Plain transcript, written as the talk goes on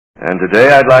And today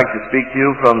I'd like to speak to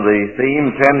you from the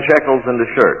theme 10 Shekels and a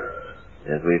Shirt,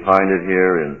 as we find it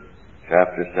here in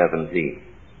chapter 17.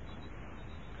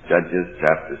 Judges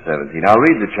chapter 17. I'll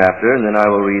read the chapter and then I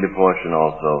will read a portion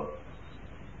also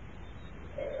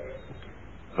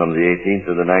from the 18th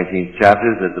to the 19th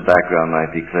chapters, that the background might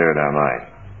be clear in our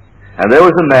mind. And there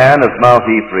was a man of Mount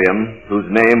Ephraim whose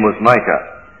name was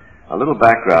Micah. A little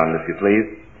background, if you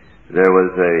please. There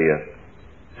was a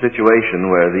situation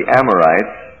where the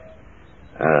Amorites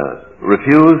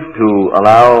refused to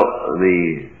allow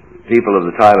the people of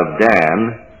the tribe of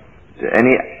Dan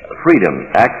any freedom,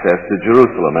 access to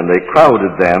Jerusalem, and they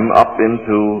crowded them up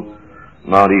into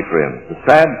Mount Ephraim. It's a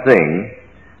sad thing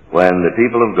when the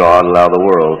people of God allow the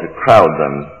world to crowd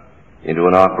them into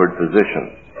an awkward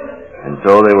position. And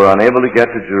so they were unable to get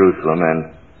to Jerusalem,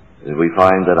 and we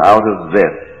find that out of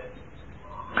this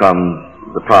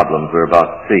comes the problems we're about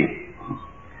to see.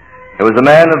 There was a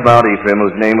man of Mount Ephraim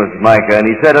whose name was Micah, and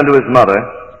he said unto his mother,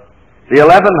 The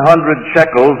 1,100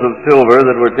 shekels of silver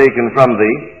that were taken from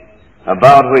thee,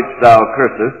 about which thou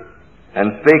cursest,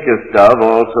 and spakest of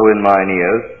also in mine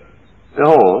ears,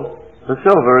 behold, the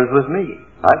silver is with me.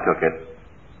 I took it.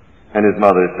 And his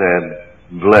mother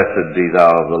said, Blessed be thou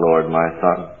of the Lord, my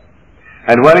son.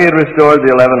 And when he had restored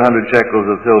the 1,100 shekels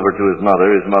of silver to his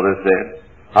mother said,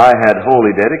 I had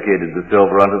wholly dedicated the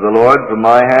silver unto the Lord from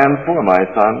my hand for my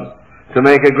son, to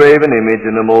make a graven image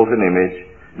and a molten image.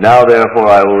 Now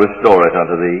therefore I will restore it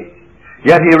unto thee.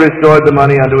 Yet he restored the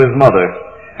money unto his mother,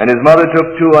 and his mother took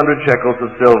 200 shekels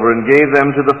of silver, and gave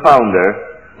them to the founder,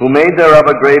 who made thereof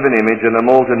a graven image and a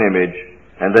molten image,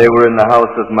 and they were in the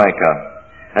house of Micah.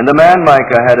 And the man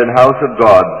Micah had an house of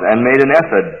gods, and made an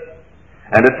ephod,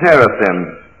 and a teraphim.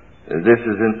 This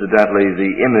is incidentally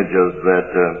the images that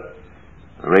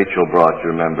Rachel brought,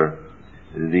 you remember.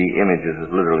 The images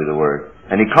is literally the word.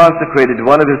 And he consecrated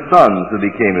one of his sons who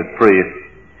became his priest.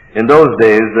 In those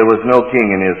days there was no king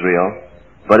in Israel,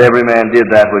 but every man did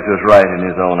that which was right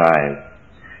in his own eyes.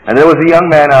 And there was a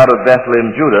young man out of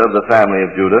Bethlehem, Judah, of the family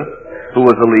of Judah, who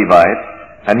was a Levite,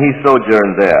 and he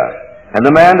sojourned there. And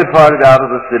the man departed out of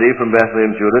the city from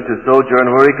Bethlehem, Judah, to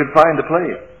sojourn where he could find a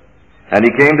place. And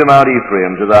he came to Mount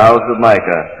Ephraim, to the house of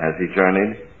Micah, as he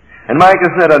journeyed. And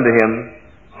Micah said unto him,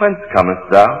 Whence comest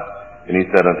thou? And he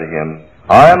said unto him,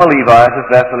 I am a Levite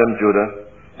of Bethlehem, Judah,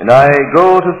 and I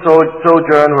go to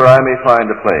sojourn where I may find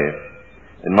a place.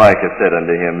 And Micah said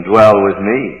unto him, Dwell with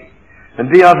me,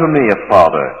 and be unto me a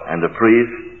father and a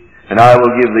priest, and I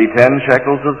will give thee 10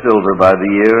 shekels of silver by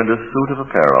the year, and a suit of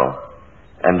apparel,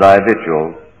 and thy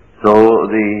victuals. So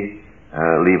the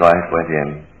Levite went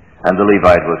in, and the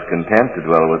Levite was content to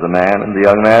dwell with the man, and the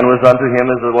young man was unto him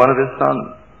as one of his sons.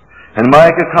 And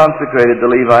Micah consecrated the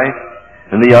Levite,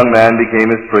 and the young man became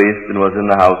his priest, and was in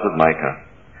the house of Micah.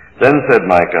 Then said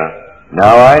Micah,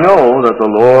 Now I know that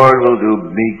the Lord will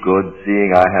do me good,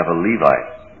 seeing I have a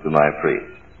Levite to my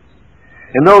priest.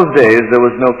 In those days there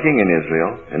was no king in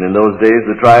Israel, and in those days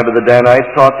the tribe of the Danites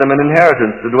taught them an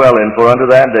inheritance to dwell in, for unto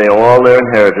that day all their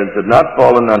inheritance had not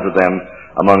fallen unto them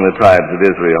among the tribes of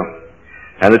Israel.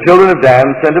 And the children of Dan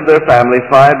sent of their family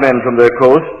 5 men from their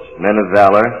coasts, men of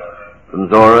valor, from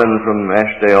Zorah and from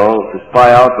Eshtaol, to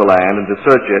spy out the land and to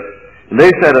search it. And they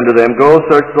said unto them, Go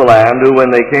search the land. Who, when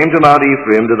they came to Mount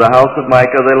Ephraim, to the house of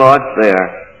Micah, they lodged there.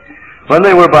 When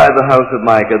they were by the house of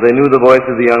Micah, they knew the voice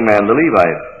of the young man the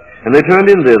Levite. And they turned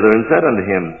in thither, and said unto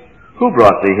him, Who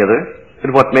brought thee hither?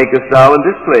 And what makest thou in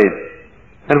this place?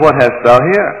 And what hast thou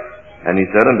here? And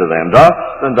he said unto them, Thus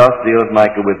and thus dealeth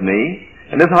Micah with me,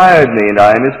 and hath hired me, and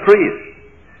I am his priest.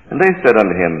 And they said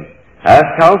unto him, Ask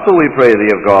counsel, we pray thee,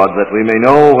 of God, that we may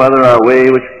know whether our way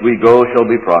which we go shall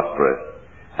be prosperous.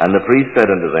 And the priest said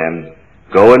unto them,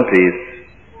 Go in peace,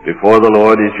 before the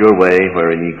Lord is your way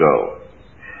wherein ye go.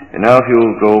 And now if you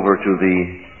will go over to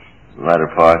the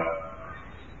latter part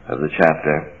of the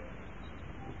chapter.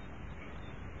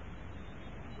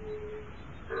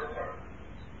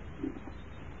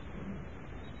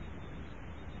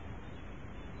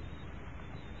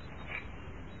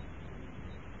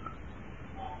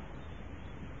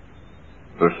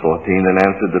 Verse 14, Then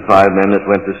answered the 5 men that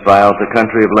went to spy out the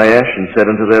country of Laish, and said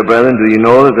unto their brethren, Do ye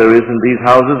know that there is in these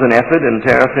houses an ephod, and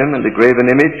teraphim, and a graven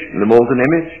image, and a molten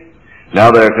image?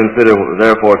 Now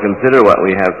therefore consider what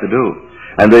we have to do.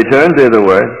 And they turned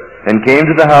thitherward, and came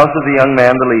to the house of the young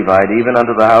man the Levite, even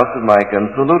unto the house of Micah,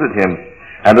 and saluted him.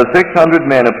 And the 600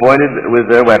 men appointed with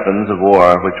their weapons of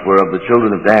war, which were of the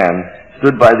children of Dan,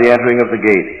 stood by the entering of the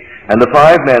gate. And the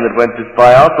 5 men that went to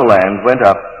spy out the land went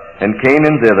up, and came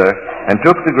in thither, and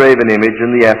took the graven image,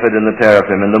 and the ephod, and the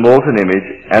teraphim, and the molten image.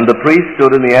 And the priest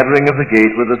stood in the entering of the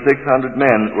gate with the 600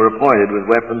 men that were appointed with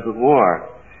weapons of war.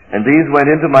 And these went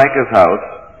into Micah's house,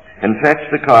 and fetched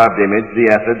the carved image,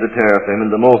 the ephod, the teraphim,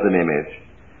 and the molten image.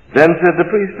 Then said the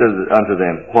priest unto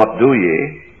them, What do ye?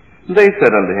 And they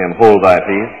said unto him, Hold thy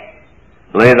peace.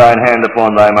 Lay thine hand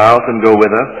upon thy mouth, and go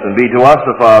with us, and be to us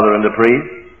a father and a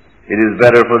priest. It is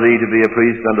better for thee to be a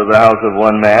priest unto the house of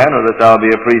one man, or that thou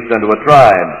be a priest unto a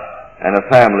tribe, and a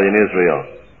family in Israel.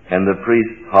 And the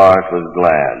priest's heart was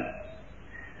glad.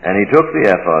 And he took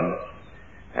the ephod,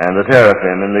 and the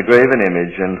teraphim, and the graven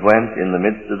image, and went in the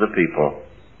midst of the people.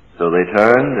 So they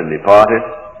turned and departed,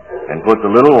 and put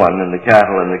the little one and the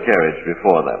cattle and the carriage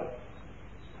before them.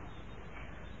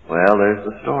 Well, there's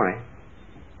the story.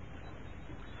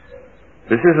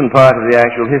 This isn't part of the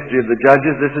actual history of the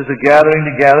judges. This is a gathering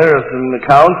together of some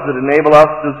accounts that enable us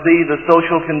to see the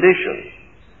social conditions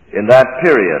in that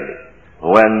period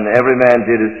when every man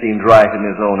did as seemed right in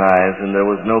his own eyes and there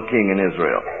was no king in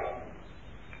Israel.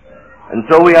 And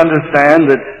so we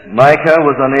understand that Micah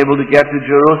was unable to get to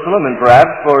Jerusalem, and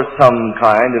perhaps for some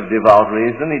kind of devout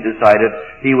reason he decided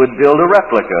he would build a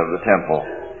replica of the temple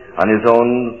on his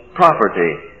own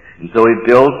property. And so he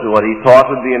built what he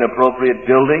thought would be an appropriate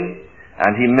building,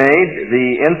 and he made the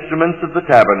instruments of the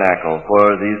tabernacle,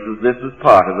 for this was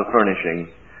part of the furnishing,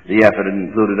 the ephod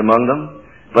included among them.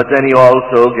 But then he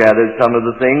also gathered some of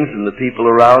the things and the people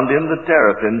around him, the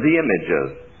teraphim, the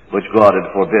images, which God had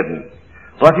forbidden.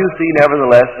 But you see,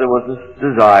 nevertheless, there was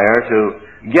this desire to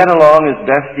get along as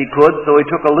best he could, so he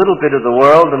took a little bit of the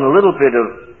world and a little bit of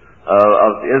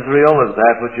Israel, of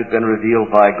that which had been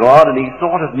revealed by God, and he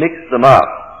sort of mixed them up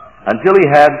until he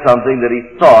had something that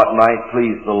he thought might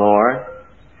please the Lord.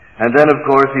 And then, of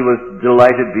course, he was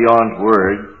delighted beyond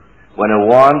words when a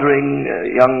wandering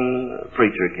young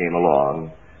preacher came along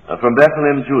from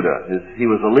Bethlehem, Judah. He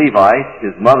was a Levite.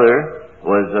 His mother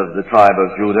was of the tribe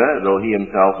of Judah, though he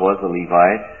himself was a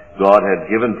Levite. God had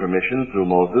given permission through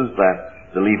Moses that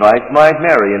the Levites might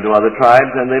marry into other tribes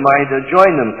and they might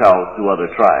join themselves to other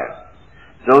tribes.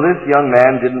 So this young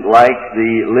man didn't like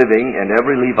the living, and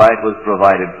every Levite was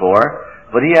provided for,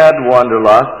 but he had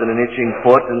wanderlust and an itching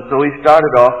foot, and so he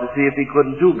started off to see if he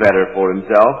couldn't do better for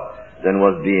himself than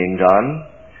was being done.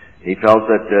 He felt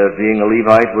that being a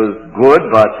Levite was good,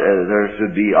 but there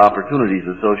should be opportunities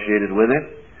associated with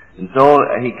it. And so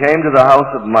he came to the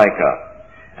house of Micah,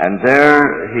 and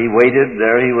there he waited.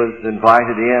 There he was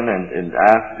invited in and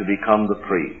asked to become the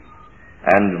priest.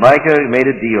 And Micah made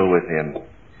a deal with him.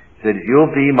 He said, If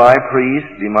you'll be my priest,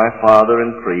 be my father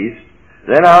and priest,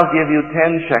 then I'll give you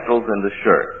 10 shekels and a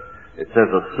shirt. It says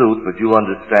a suit, but you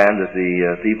understand that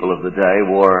the people of the day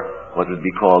wore what would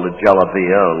be called a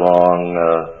jalabia, a long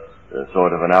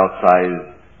sort of an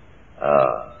outsized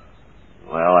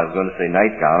I was going to say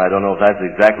nightgown. I don't know if that's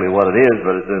exactly what it is,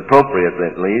 but it's appropriate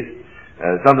at least.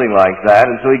 Something like that.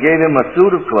 And so he gave him a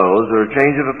suit of clothes or a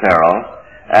change of apparel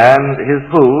and his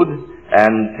food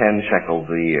and 10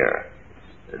 shekels a year.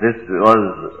 This was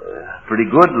pretty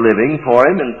good living for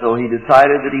him, and so he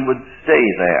decided that he would stay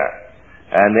there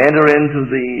and enter into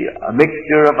the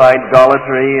mixture of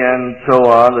idolatry and so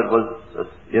on that was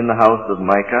in the house of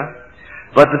Micah.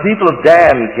 But the people of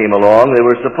Dan came along. They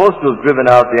were supposed to have driven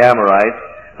out the Amorites,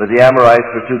 but the Amorites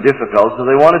were too difficult, so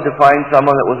they wanted to find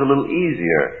someone that was a little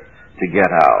easier to get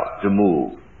out, to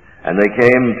move. And they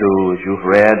came to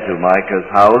Reidhead, to Micah's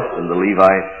house, and the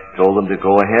Levite told them to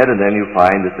go ahead, and then you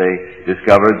find that they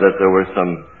discovered that there were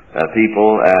some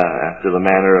people after the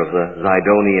manner of the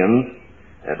Zidonians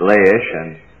at Laish,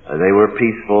 and they were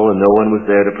peaceful, and no one was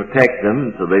there to protect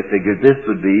them, so they figured this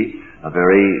would be a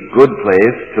very good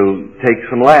place to take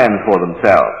some land for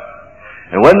themselves.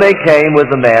 And when they came with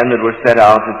the men that were set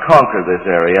out to conquer this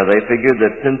area, they figured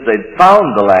that since they'd found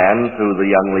the land through the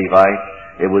young Levite,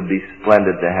 it would be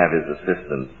splendid to have his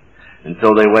assistance. And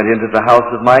so they went into the house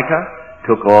of Micah,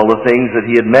 took all the things that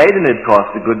he had made, and it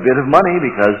cost a good bit of money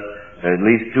because at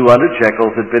least 200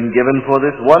 shekels had been given for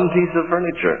this one piece of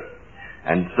furniture.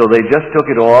 And so they just took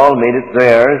it all, made it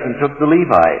theirs, and took the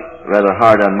Levite. Rather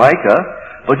hard on Micah,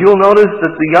 but you'll notice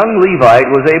that the young Levite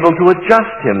was able to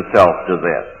adjust himself to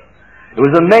this. It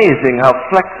was amazing how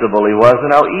flexible he was and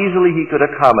how easily he could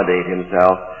accommodate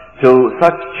himself to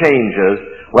such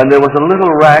changes when there was a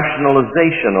little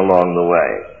rationalization along the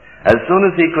way. As soon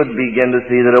as he could begin to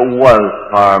see that it was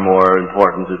far more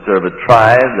important to serve a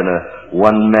tribe than a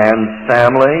one-man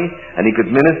family, and he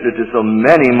could minister to so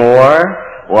many more,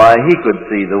 why, he could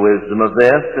see the wisdom of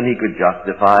this, and he could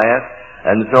justify it.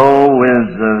 And so, with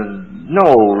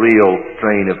no real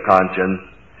strain of conscience,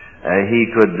 he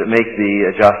could make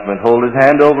the adjustment, hold his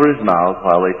hand over his mouth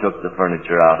while they took the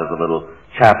furniture out of the little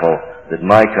chapel that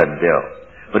Micah built.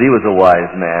 But he was a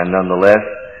wise man nonetheless.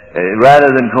 Rather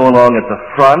than go along at the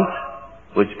front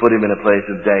which put him in a place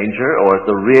of danger, or at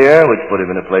the rear, which put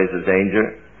him in a place of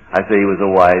danger. I say he was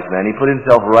a wise man. He put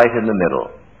himself right in the middle,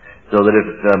 so that if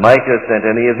Micah sent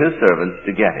any of his servants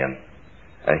to get him,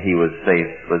 he was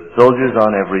safe with soldiers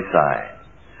on every side.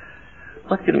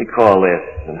 What can we call this,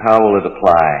 and how will it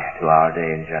apply to our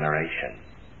day and generation?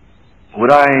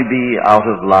 Would I be out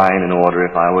of line in order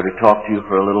if I were to talk to you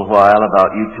for a little while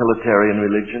about utilitarian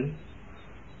religion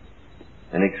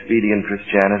and expedient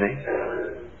Christianity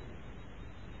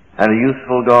and a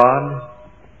useful God?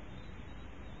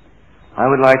 I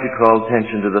would like to call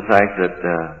attention to the fact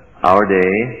that our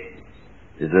day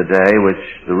is a day which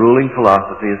the ruling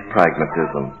philosophy is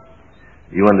pragmatism.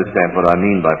 You understand what I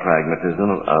mean by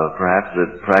pragmatism. Perhaps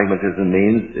that pragmatism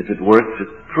means if it works,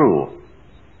 it's true.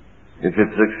 If it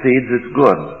succeeds, it's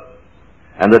good.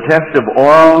 And the test of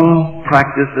all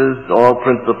practices, all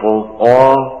principles,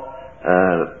 all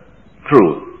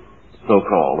truth,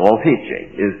 so-called, all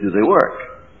teaching, is do they work?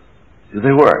 Do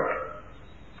they work?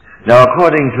 Now,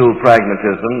 according to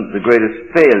pragmatism, the greatest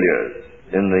failures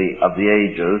of the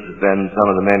ages have been some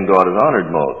of the men God has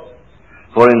honored most.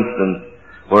 For instance,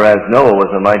 whereas Noah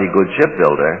was a mighty good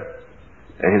shipbuilder,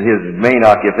 his main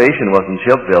occupation wasn't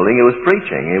shipbuilding, it was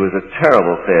preaching. He was a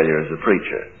terrible failure as a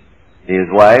preacher. His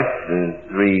wife, his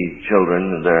 3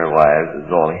 children, and their wives, is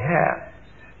all he had.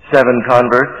 7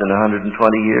 converts in 120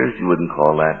 years, you wouldn't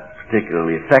call that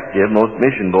particularly effective. Most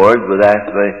mission boards would ask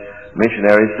the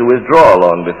missionaries to withdraw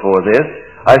long before this.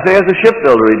 I say as a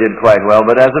shipbuilder he did quite well,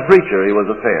 but as a preacher he was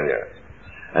a failure.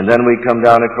 And then we come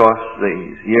down across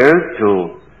these years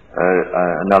to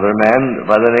another man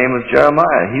by the name of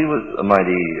Jeremiah. He was a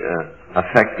mighty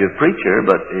effective preacher,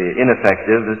 but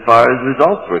ineffective as far as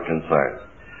results were concerned.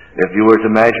 If you were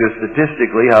to measure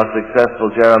statistically how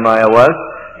successful Jeremiah was,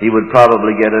 he would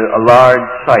probably get a large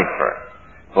cipher.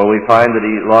 For we find that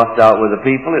he lost out with the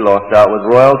people, he lost out with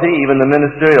royalty, even the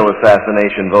ministerial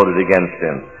assassination voted against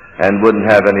him and wouldn't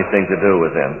have anything to do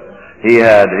with him. He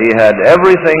had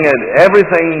everything, and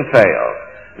everything failed.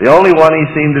 The only one he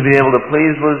seemed to be able to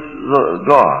please was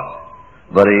God.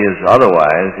 But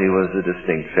otherwise, he was a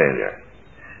distinct failure.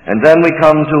 And then we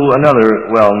come to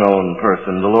another well-known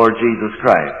person, the Lord Jesus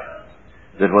Christ,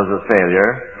 that was a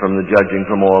failure from the judging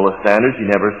from all the standards. He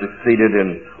never succeeded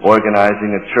in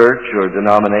organizing a church or a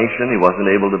denomination. He wasn't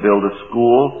able to build a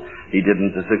school. He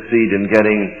didn't succeed in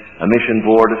getting a mission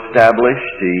board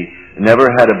established. He never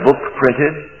had a book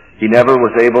printed. He never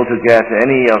was able to get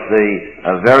any of the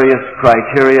various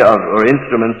criteria or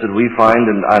instruments that we find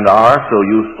and are so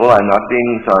useful. I'm not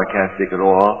being sarcastic at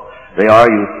all. They are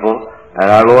useful. And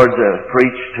our Lord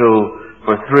preached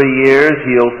for 3 years,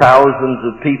 healed thousands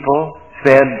of people,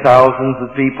 fed thousands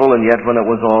of people, and yet when it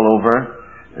was all over,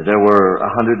 there were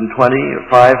 120 or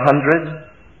 500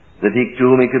 to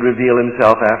whom he could reveal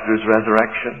himself after his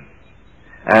resurrection.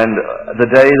 And the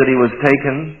day that he was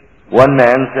taken, one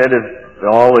man said, if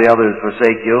all the others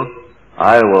forsake you,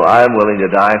 I'm willing to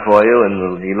die for you.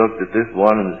 And he looked at this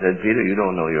one and said, Peter, you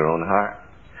don't know your own heart.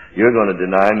 You're going to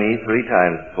deny me 3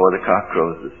 times before the cock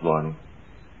crows this morning.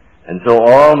 And so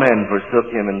all men forsook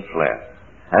him and fled.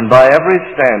 And by every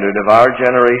standard of our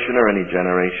generation or any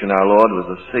generation, our Lord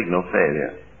was a signal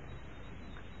failure.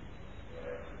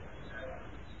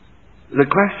 The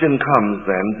question comes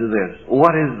then to this: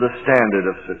 what is the standard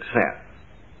of success?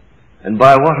 And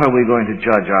by what are we going to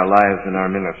judge our lives and our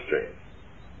ministry?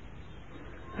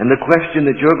 And the question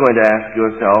that you're going to ask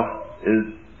yourself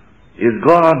is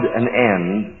God an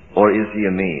end or is he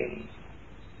a means?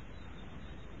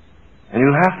 And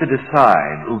you have to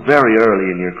decide very early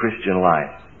in your Christian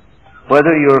life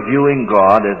whether you're viewing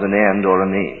God as an end or a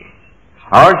means.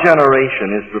 Our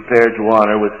generation is prepared to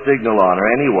honor with signal honor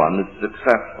anyone that's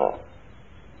successful,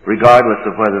 regardless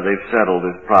of whether they've settled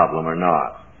this problem or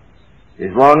not.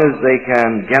 As long as they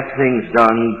can get things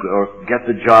done or get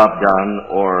the job done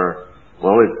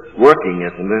it's working,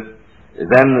 isn't it?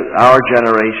 Then our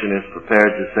generation is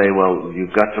prepared to say, well,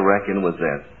 you've got to reckon with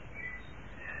this.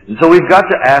 And so we've got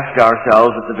to ask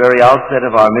ourselves at the very outset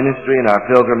of our ministry and our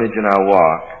pilgrimage and our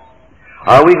walk,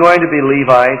 are we going to be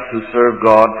Levites who serve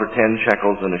God for 10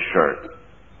 shekels and a shirt?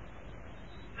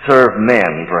 Serve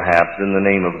men, perhaps, in the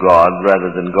name of God rather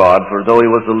than God, for though he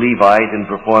was a Levite and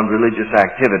performed religious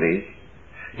activities,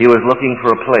 he was looking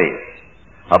for a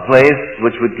place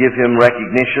which would give him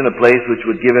recognition, a place which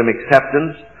would give him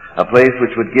acceptance, a place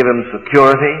which would give him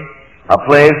security, a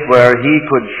place where he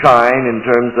could shine in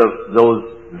terms of those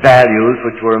values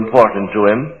which were important to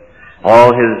him.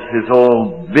 All his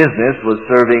whole business was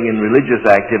serving in religious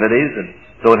activities, and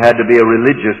so it had to be a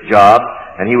religious job,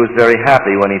 and he was very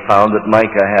happy when he found that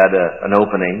Micah had an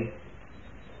opening.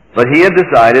 But he had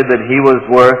decided that he was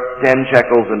worth 10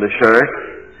 shekels and a shirt,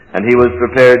 and he was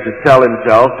prepared to sell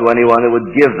himself to anyone who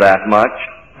would give that much.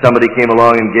 Somebody came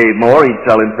along and gave more, he'd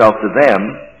sell himself to them.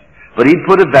 But he'd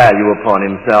put a value upon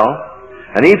himself,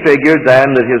 and he figured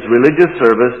then that his religious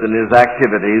service and his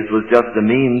activities was just a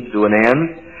means to an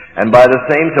end, and by the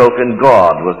same token,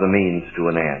 God was a means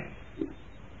to an end.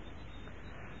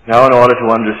 Now, in order to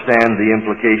understand the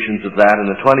implications of that in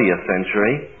the 20th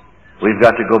century, we've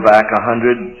got to go back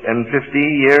 150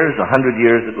 years, 100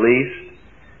 years at least,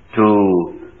 to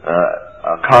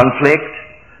a conflict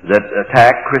that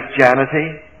attacked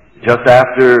Christianity just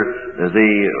after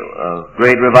the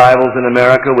great revivals in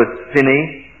America with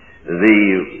Finney,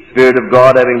 the Spirit of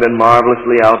God having been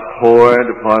marvelously outpoured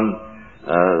upon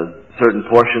certain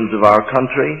portions of our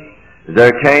country.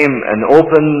 There came an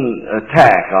open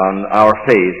attack on our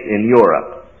faith in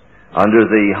Europe under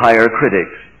the higher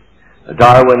critics.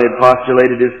 Darwin had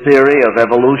postulated his theory of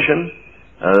evolution.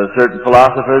 Certain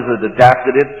philosophers had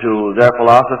adapted it to their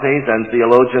philosophies, and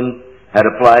theologians had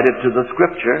applied it to the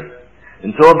Scripture.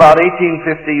 And so about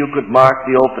 1850 you could mark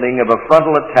the opening of a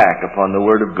frontal attack upon the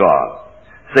Word of God.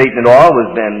 Satan had always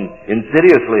been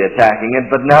insidiously attacking it,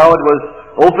 but now it was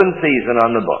open season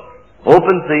on the book.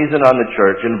 Open season on the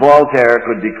church, and Voltaire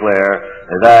could declare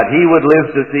that he would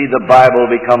live to see the Bible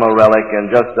become a relic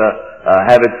and just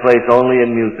have its place only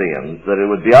in museums, that it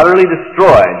would be utterly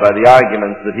destroyed by the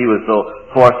arguments that he was so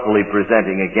forcefully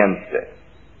presenting against it.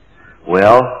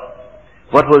 Well,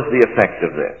 what was the effect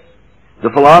of this?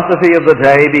 The philosophy of the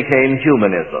day became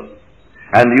humanism.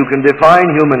 And you can define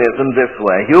humanism this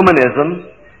way. Humanism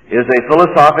is a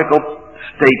philosophical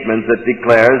statement that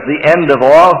declares the end of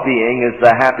all being is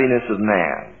the happiness of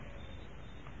man.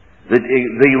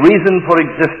 The reason for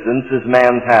existence is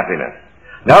man's happiness.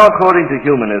 Now, according to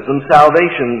humanism,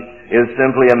 salvation is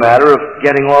simply a matter of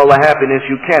getting all the happiness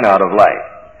you can out of life.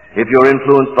 If you're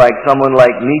influenced by someone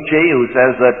like Nietzsche, who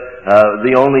says that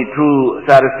the only true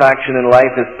satisfaction in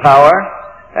life is power,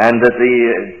 and that the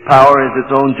power is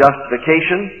its own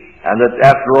justification, and that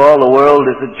after all the world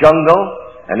is a jungle,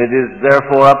 and it is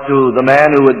therefore up to the man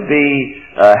who would be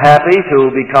happy to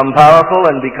become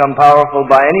powerful and become powerful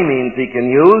by any means he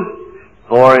can use,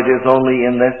 or it is only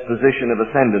in this position of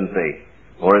ascendancy,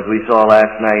 or as we saw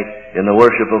last night in the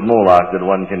worship of Moloch, that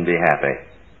one can be happy.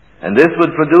 And this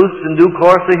would produce in due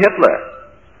course a Hitler,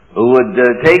 who would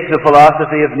take the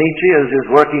philosophy of Nietzsche as his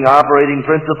working operating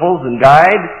principles and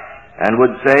guide, and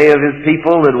would say of his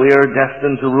people that we are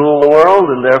destined to rule the world,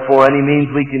 and therefore any means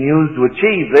we can use to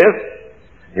achieve this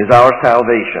is our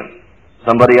salvation.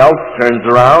 Somebody else turns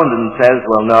around and says,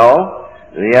 well, no,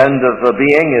 the end of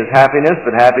being is happiness,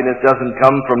 but happiness doesn't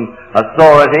come from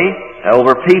authority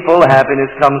over people.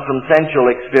 Happiness comes from sensual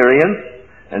experience.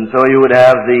 And so you would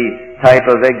have the type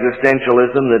of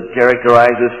existentialism that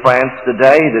characterizes France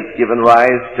today, that's given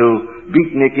rise to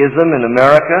beatnikism in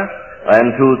America and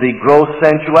to the gross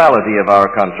sensuality of our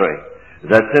country.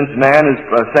 That since man is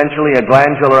essentially a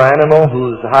glandular animal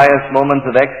whose highest moments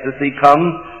of ecstasy come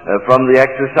from the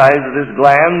exercise of his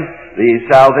glands, the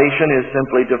salvation is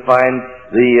simply to find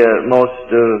the most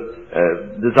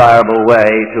desirable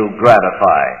way to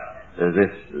gratify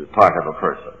this part of a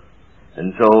person.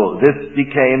 And so this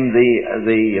became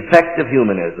the effect of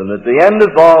humanism, that the end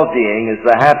of all being is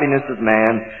the happiness of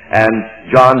man. And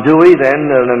John Dewey, then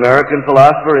an American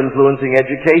philosopher influencing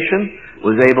education,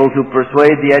 was able to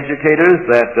persuade the educators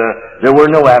that there were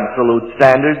no absolute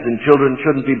standards and children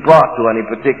shouldn't be brought to any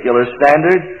particular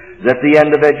standard, that the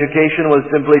end of education was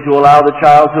simply to allow the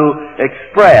child to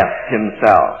express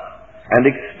himself and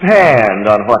expand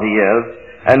on what he is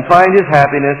and find his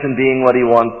happiness in being what he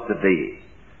wants to be.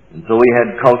 And so we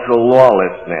had cultural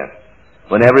lawlessness,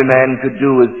 when every man could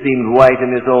do as seemed right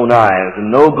in his own eyes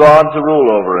and no God to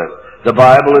rule over it. The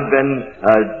Bible had been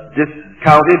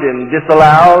discounted and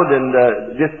disallowed and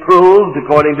disproved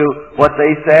according to what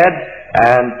they said,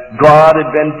 and God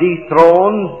had been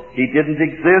dethroned. He didn't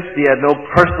exist. He had no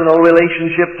personal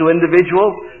relationship to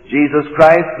individuals. Jesus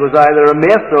Christ was either a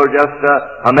myth or just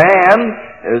a man,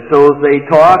 so they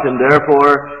taught, and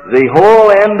therefore the whole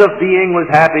end of being was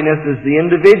happiness, as the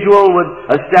individual would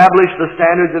establish the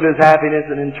standards of his happiness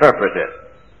and interpret it.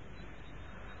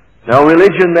 Now,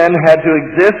 religion then had to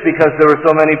exist because there were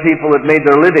so many people that made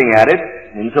their living at it,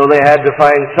 and so they had to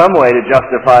find some way to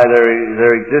justify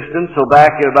their existence. So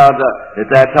back about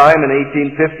at that time in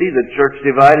 1850, the church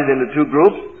divided into two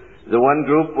groups. The one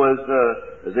group was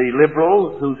the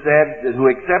liberals who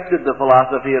accepted the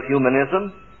philosophy of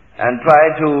humanism and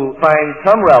tried to find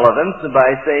some relevance by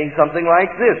saying something like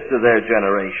this to their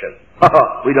generation.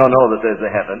 We don't know that there's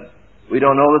a heaven. We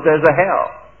don't know that there's a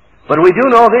hell. But we do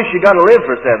know this: you got to live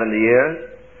for 70 years.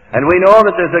 And we know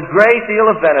that there's a great deal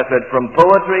of benefit from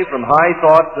poetry, from high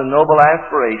thoughts and noble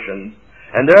aspirations.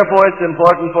 And therefore it's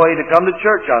important for you to come to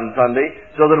church on Sunday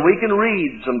so that we can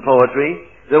read some poetry,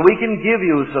 that we can give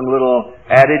you some little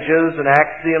adages and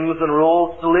axioms and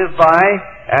rules to live by.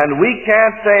 And we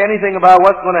can't say anything about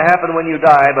what's going to happen when you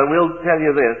die, but we'll tell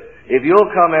you this. If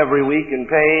you'll come every week and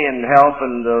pay and help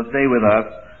and stay with us,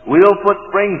 we'll put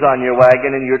springs on your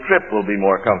wagon and your trip will be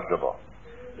more comfortable.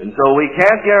 And so we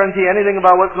can't guarantee anything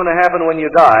about what's going to happen when you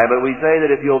die, but we say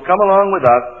that if you'll come along with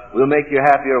us, we'll make you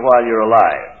happier while you're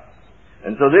alive.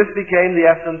 And so this became the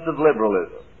essence of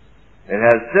liberalism. It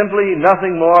has simply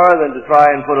nothing more than to try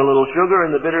and put a little sugar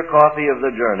in the bitter coffee of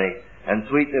the journey and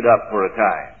sweeten it up for a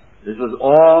time. This was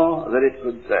all that it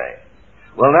could say.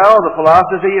 Well, now the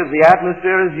philosophy of the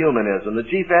atmosphere is humanism. The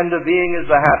chief end of being is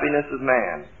the happiness of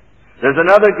man. There's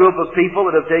another group of people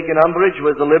that have taken umbrage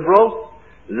with the liberals.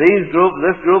 This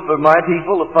group of my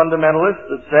people, the fundamentalists,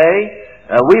 that say,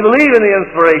 we believe in the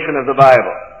inspiration of the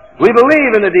Bible. We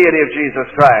believe in the deity of Jesus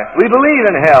Christ. We believe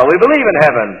in hell. We believe in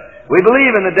heaven. We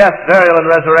believe in the death, burial, and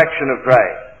resurrection of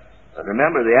Christ. But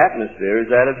remember, the atmosphere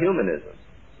is that of humanism.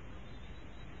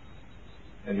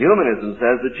 And humanism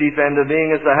says the chief end of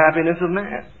being is the happiness of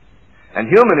man. And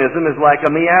humanism is like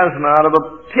a miasma out of a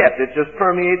pit. It just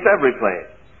permeates every place.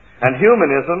 And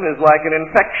humanism is like an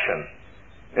infection,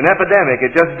 an epidemic.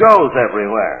 It just goes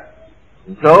everywhere.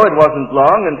 And so it wasn't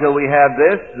long until we had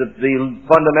this, that the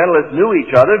fundamentalists knew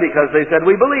each other because they said,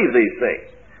 we believe these things.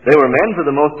 They were men, for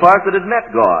the most part, that had met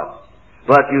God.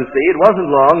 But you see, it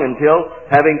wasn't long until,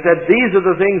 having said, these are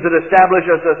the things that establish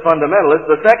us as fundamentalists,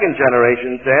 the second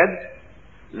generation said,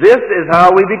 this is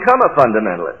how we become a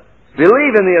fundamentalist.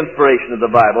 Believe in the inspiration of the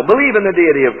Bible. Believe in the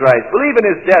deity of Christ. Believe in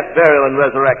His death, burial, and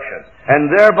resurrection. And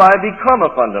thereby become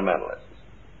a fundamentalist.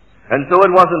 And so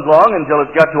it wasn't long until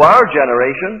it got to our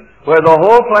generation where the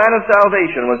whole plan of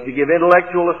salvation was to give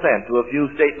intellectual assent to a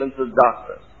few statements of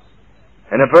doctrine.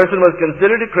 And a person was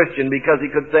considered a Christian because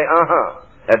he could say,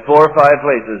 at 4 or 5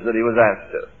 places that he was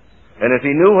asked to. And if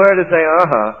he knew where to say,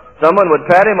 someone would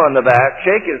pat him on the back,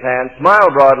 shake his hand,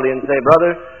 smile broadly, and say,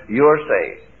 brother, you're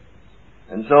saved.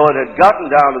 And so it had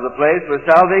gotten down to the place where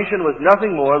salvation was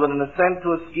nothing more than an assent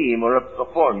to a scheme or a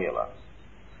formula.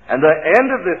 And the end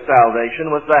of this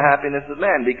salvation was the happiness of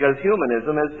man, because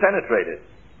humanism has penetrated.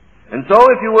 And so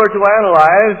if you were to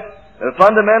analyze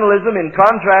fundamentalism in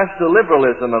contrast to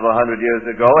liberalism of 100 years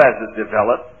ago as it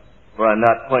developed, for I'm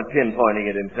not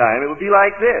pinpointing it in time, it would be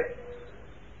like this.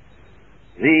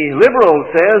 The liberal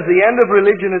says the end of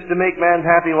religion is to make man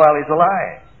happy while he's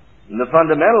alive. And the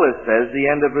fundamentalist says the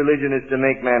end of religion is to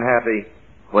make man happy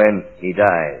when he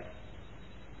dies.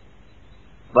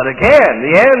 But again,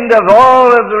 the end of all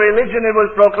of the religion, it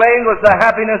was proclaimed, was the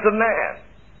happiness of man.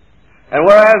 And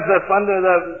whereas the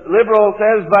liberal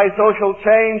says by social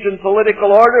change and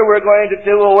political order we're going to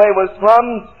do away with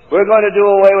slums, we're going to do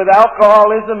away with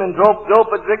alcoholism and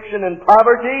dope addiction and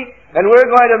poverty, and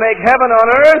we're going to make heaven on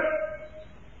earth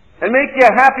and make you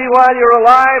happy while you're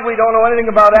alive. We don't know anything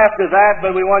about after that,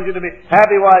 but we want you to be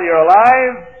happy while you're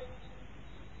alive.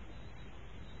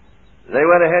 They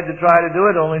went ahead to try to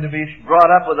do it, only to be brought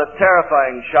up with a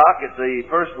terrifying shock at the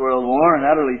First World War and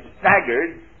utterly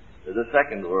staggered to the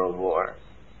Second World War,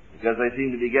 because they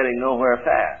seemed to be getting nowhere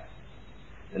fast.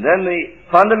 And then the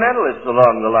fundamentalists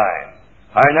along the line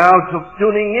are now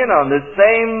tuning in on this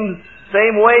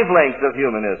same wavelength of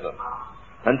humanism,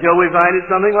 until we find it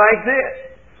something like this.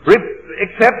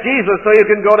 Accept Jesus so you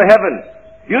can go to heaven.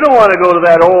 You don't want to go to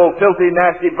that old, filthy,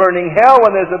 nasty, burning hell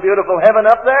when there's a beautiful heaven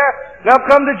up there. Now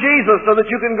come to Jesus so that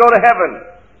you can go to heaven.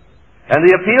 And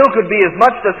the appeal could be as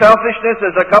much to selfishness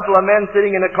as a couple of men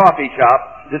sitting in a coffee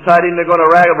shop deciding they're going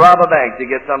to rob a bank to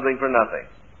get something for nothing.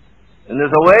 And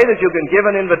there's a way that you can give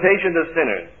an invitation to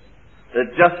sinners that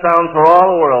just sounds for all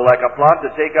the world like a plot to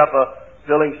take up a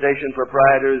filling station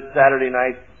proprietor's Saturday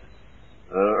night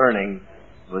earnings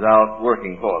without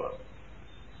working for them.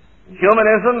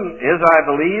 Humanism is, I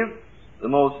believe,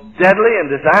 the most deadly and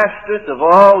disastrous of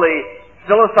all the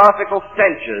philosophical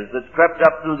stenches that's crept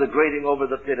up through the grating over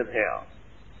the pit of hell.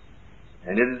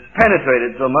 And it has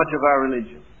penetrated so much of our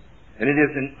religion. And it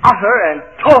is in utter and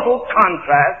total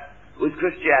contrast with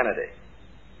Christianity.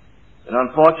 And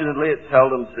unfortunately, it's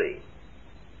seldom seen.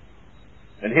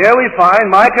 And here we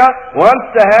find Micah wants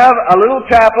to have a little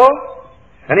chapel,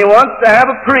 and he wants to have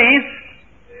a priest,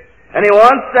 and he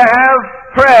wants to have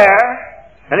prayer,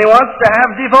 and he wants to have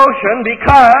devotion,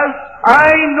 because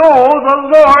I know the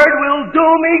Lord will do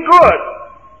me good.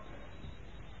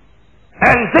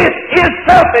 And this is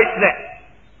selfishness.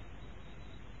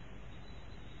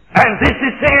 And this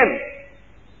is sin.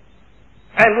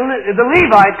 And the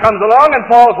Levite comes along and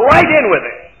falls right in with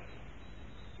it.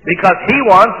 because he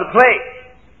wants a plate.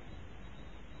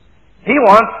 He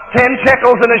wants 10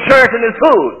 shekels and a shirt and his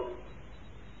food.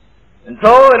 And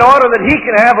so, in order that he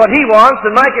can have what he wants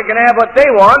and Micah can have what they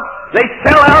want, they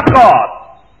sell out God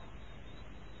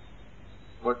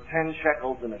for 10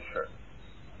 shekels and a shirt.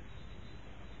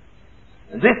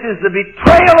 And this is the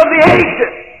betrayal of the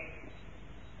ages.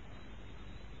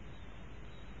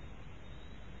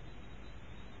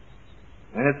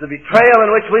 And it's the betrayal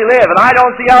in which we live. And I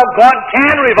don't see how God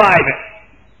can revive it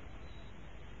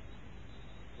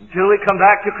until we come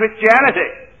back to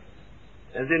Christianity,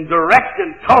 as in direct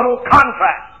and total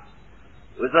contrast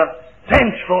with the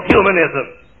vengeful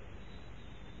humanism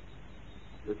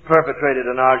that's perpetrated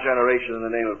in our generation in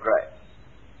the name of Christ.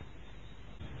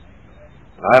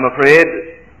 I'm afraid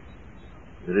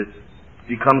that it's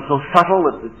become so subtle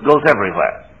that it goes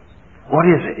everywhere. What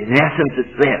is it? In essence,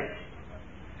 it's this: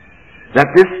 that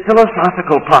this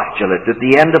philosophical postulate that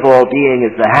the end of all being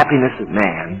is the happiness of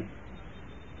man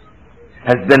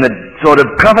has been sort of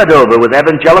covered over with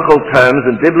evangelical terms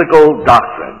and biblical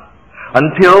doctrine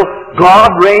until God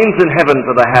reigns in heaven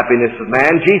for the happiness of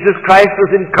man. Jesus Christ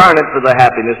was incarnate for the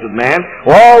happiness of man.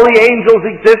 All the angels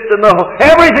exist in the whole.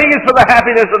 Everything is for the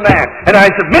happiness of man. And I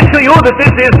submit to you that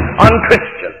this is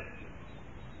unchristian.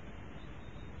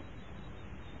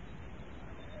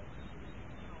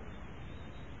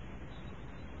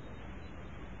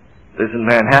 Isn't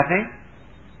man happy?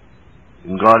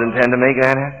 Didn't God intend to make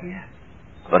man happy?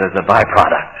 But as a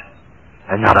byproduct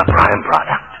and not a prime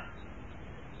product.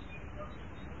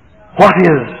 What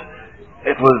is,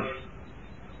 it was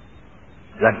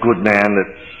that good man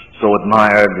that's so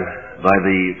admired by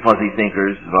the fuzzy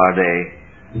thinkers of our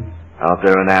day out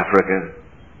there in Africa,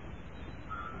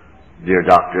 dear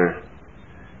Dr.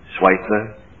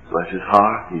 Schweitzer, bless his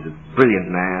heart. He's a brilliant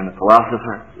man, a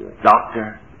philosopher, a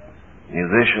doctor,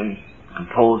 musician,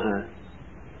 composer,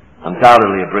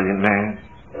 undoubtedly a brilliant man.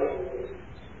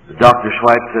 But Dr.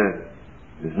 Schweitzer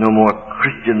is no more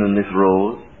Christian than this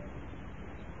rose.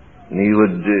 And he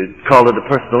would call it a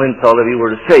personal insult if he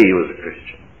were to say he was a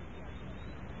Christian.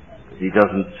 But he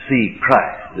doesn't see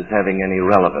Christ as having any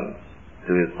relevance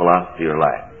to his philosophy or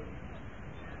life.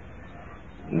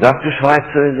 And Dr.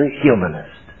 Schweitzer is a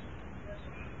humanist.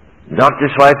 Dr.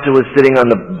 Schweitzer was sitting on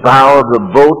the bow of the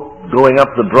boat going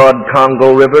up the broad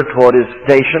Congo River toward his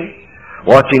station,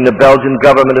 watching the Belgian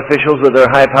government officials with their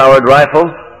high-powered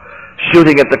rifles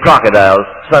shooting at the crocodiles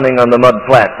sunning on the mud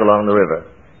flats along the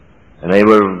river. And they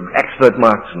were expert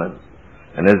marksmen.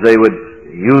 And as they would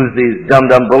use these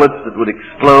dum-dum bullets that would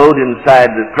explode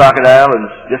inside the crocodile and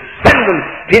just send them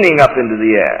spinning up into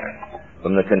the air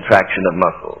from the contraction of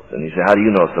muscles. And he said, how do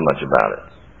you know so much about it?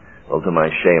 Well, to my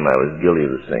shame, I was guilty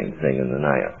of the same thing in the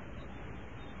Nile.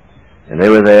 And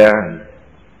they were there, and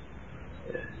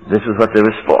this is what their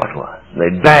sport was. And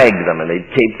they'd bag them, and they'd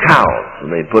tape cows,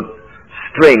 and they'd put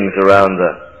strings around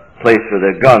the place where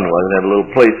their gun was, and have a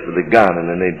little place for the gun, and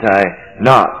then they'd tie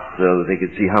knots so that they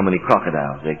could see how many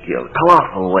crocodiles they killed.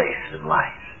 Colossal waste of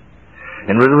life.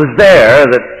 And it was there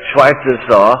that Schweitzer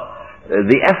saw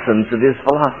the essence of his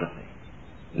philosophy.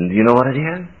 And do you know what it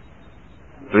is?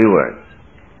 3 words.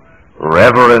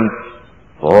 Reverence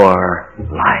for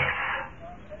life.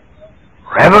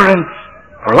 Reverence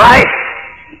for life.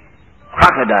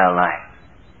 Crocodile life.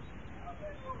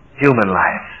 Human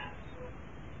life.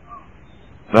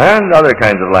 And other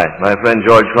kinds of life. My friend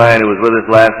George Klein, who was with us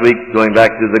last week, going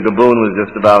back to the Gaboon, was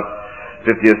just about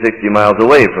 50 or 60 miles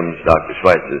away from Dr.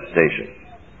 Schweitzer's station.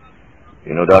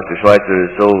 You know, Dr. Schweitzer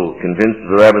is so convinced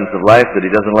of the reverence of life that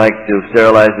he doesn't like to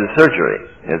sterilize his surgery.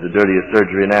 He has the dirtiest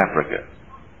surgery in Africa.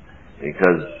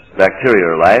 Because bacteria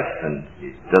are life, and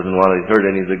he doesn't want to hurt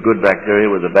any of the good bacteria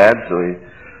with the bad, so he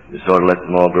just sort of lets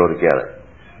them all grow together.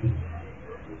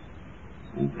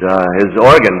 And, his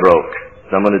organ broke.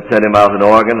 Someone had sent him out an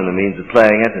organ and the means of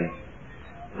playing it, and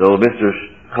so Mr.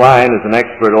 Klein is an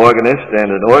expert organist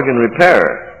and an organ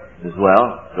repairer as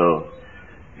well. So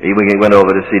he went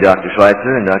over to see Dr.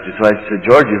 Schweitzer, and Dr. Schweitzer said,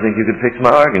 George, you think you could fix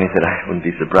my organ? He said, I wouldn't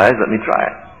be surprised, let me try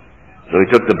it. So he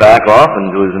took the back off,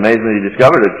 and to his amazement he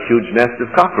discovered a huge nest of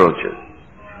cockroaches.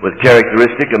 With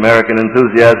characteristic American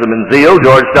enthusiasm and zeal,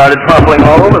 George started trampling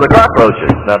all over the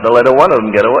cockroaches, not to let one of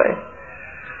them get away.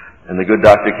 And the good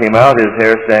doctor came out, his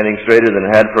hair standing straighter than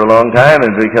it had for a long time,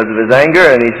 and because of his anger,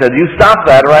 and he said, you stop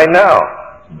that right now.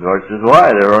 And George says,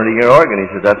 why? They're earning your organ. He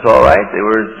said, that's all right. They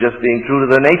were just being true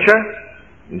to their nature.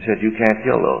 He said, you can't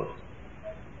kill those.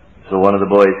 So one of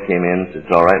the boys came in and said,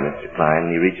 it's all right, Mr. Klein.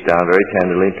 And he reached down very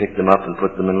tenderly, picked them up and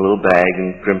put them in a little bag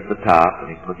and crimped the top,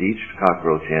 and he put each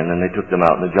cockroach in, and they took them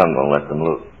out in the jungle and let them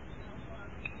loose.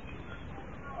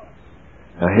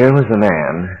 Now here was a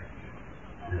man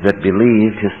that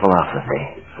believed his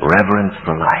philosophy, reverence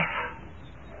for life,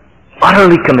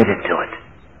 utterly committed to it,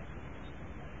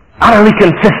 utterly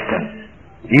consistent,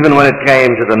 even when it came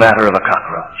to the matter of a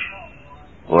cockroach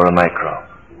or a microbe.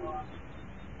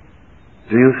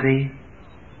 Do you see?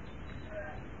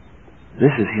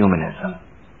 This is humanism.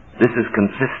 This is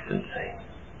consistency.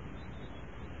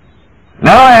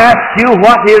 Now I ask you,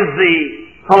 what is the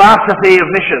philosophy of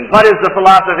missions? What is the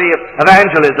philosophy of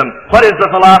evangelism? What is the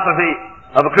philosophy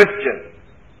of a Christian?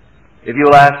 If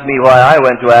you'll ask me why I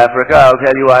went to Africa, I'll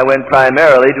tell you I went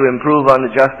primarily to improve on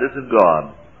the justice of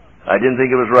God. I didn't think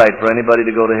it was right for anybody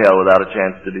to go to hell without a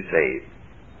chance to be saved.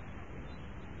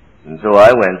 And so I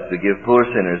went to give poor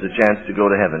sinners a chance to go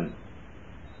to heaven.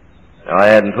 Now, I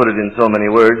hadn't put it in so many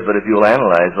words, but if you'll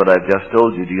analyze what I've just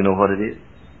told you, do you know what it is?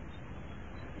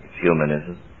 It's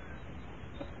humanism.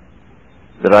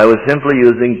 That I was simply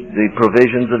using the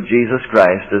provisions of Jesus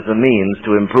Christ as a means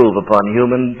to improve upon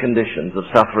human conditions of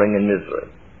suffering and misery.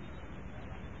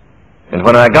 And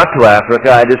when I got to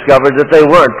Africa, I discovered that they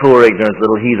weren't poor, ignorant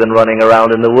little heathen running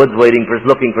around in the woods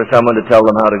looking for someone to tell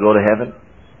them how to go to heaven.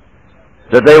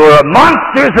 That they were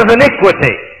monsters of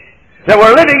iniquity, that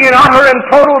were living in utter and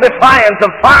total defiance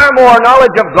of far more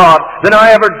knowledge of God than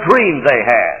I ever dreamed they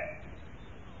had.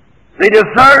 They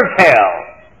deserved hell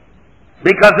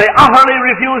because they utterly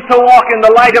refused to walk in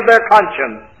the light of their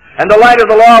conscience and the light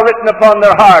of the law written upon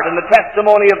their heart and the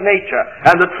testimony of nature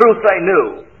and the truth they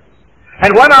knew.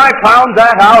 And when I found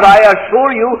that out, I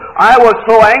assure you, I was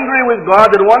so angry with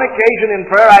God that one occasion in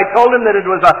prayer I told him that it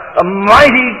was a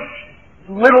mighty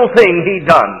little thing he'd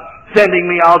done, sending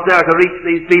me out there to reach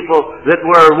these people that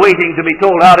were waiting to be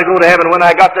told how to go to heaven. When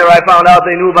I got there, I found out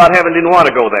they knew about heaven, didn't want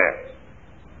to go there.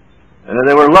 And that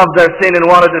they were loved their sin and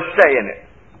wanted to stay in it.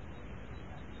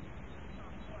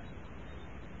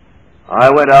 I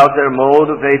went out there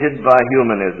motivated by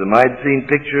humanism. I'd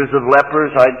seen pictures of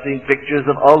lepers, I'd seen pictures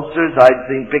of ulcers, I'd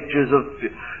seen pictures of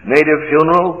native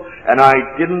funerals, and I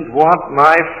didn't want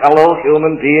my fellow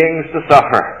human beings to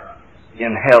suffer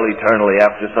in hell eternally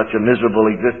after such a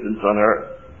miserable existence on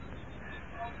earth.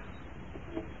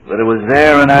 But it was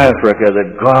there in Africa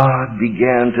that God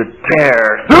began to tear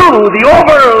through the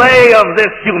overlay of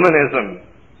this humanism.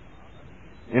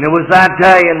 And it was that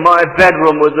day in my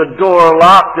bedroom with the door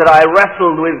locked that I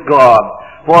wrestled with God.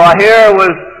 For here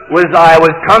I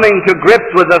was coming to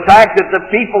grips with the fact that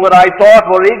the people that I thought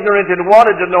were ignorant and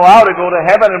wanted to know how to go to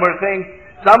heaven and were saying,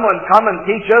 someone come and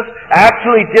teach us,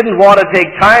 actually didn't want to take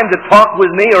time to talk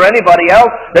with me or anybody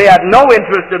else. They had no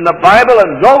interest in the Bible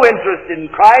and no interest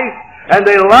in Christ, and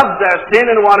they loved their sin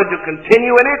and wanted to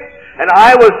continue in it. And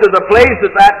I was to the place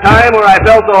at that time where I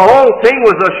felt the whole thing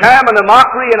was a sham and a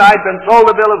mockery, and I'd been sold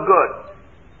a bill of goods.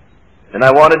 And I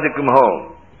wanted to come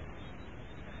home.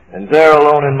 And there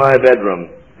alone in my bedroom,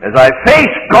 as I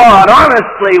faced God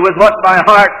honestly with what my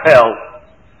heart felt,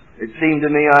 it seemed to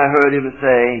me I heard him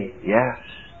say, yes,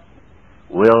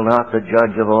 will not the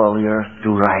judge of all the earth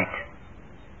do right?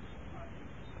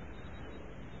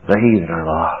 The heathen are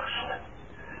lost.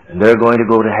 And they're going to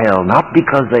go to hell, not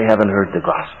because they haven't heard the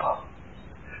gospel.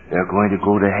 They're going to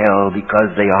go to hell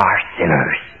because they are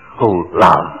sinners who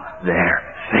love their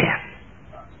sin.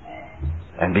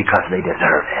 And because they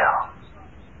deserve hell.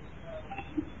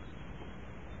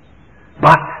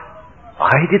 But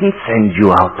I didn't send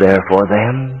you out there for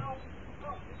them.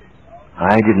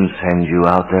 I didn't send you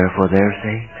out there for their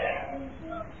sake.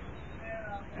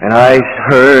 And I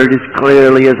heard as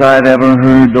clearly as I've ever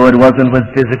heard, though it wasn't with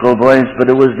physical voice, but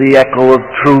it was the echo of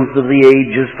truth of the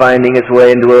ages finding its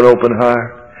way into an open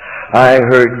heart. I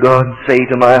heard God say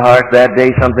to my heart that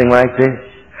day something like this: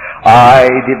 I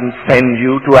didn't send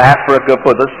you to Africa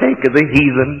for the sake of the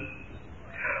heathen.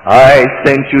 I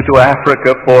sent you to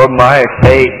Africa for my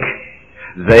sake.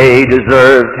 They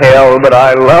deserved hell, but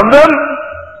I love them.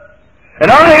 And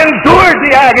I endured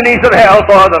the agonies of hell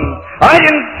for them. I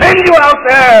didn't send you out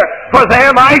there for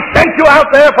them. I sent you out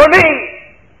there for me.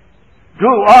 Do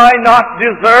I not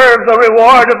deserve the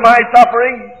reward of my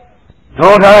suffering?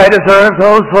 Don't I deserve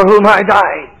those for whom I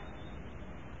died?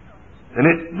 And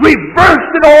it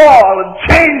reversed it all and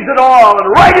changed it all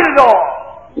and righted it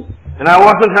all. And I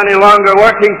wasn't any longer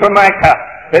working for Micah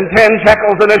and 10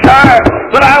 shekels in a jar,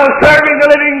 but I was serving the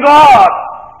living God.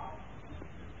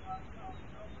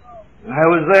 I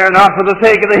was there not for the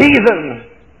sake of the heathen.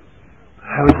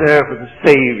 I was there for the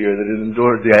Savior that had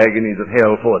endured the agonies of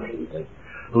hell for the heathen,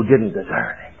 who didn't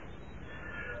deserve it.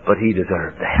 But he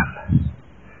deserved them,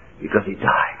 because he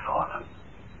died for them.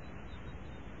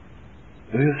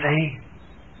 Do you see?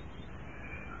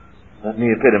 Let me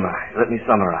epitomize, let me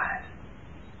summarize.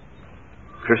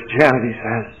 Christianity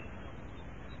says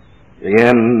the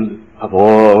end of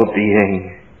all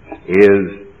being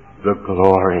is the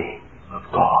glory of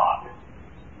God.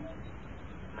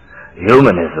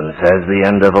 Humanism says the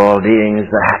end of all being is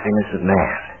the happiness of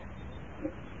man.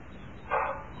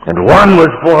 And one was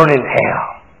born in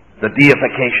hell, the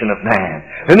deification of man.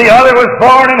 And the other was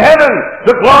born in heaven,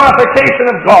 the glorification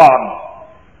of God.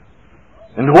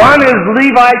 And one is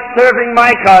Levi serving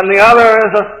Micah, and the other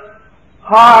is a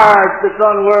heart that's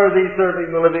unworthy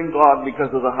serving the living God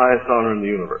because of the highest honor in the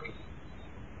universe.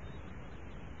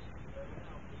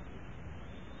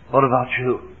 What about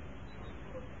you?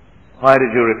 Why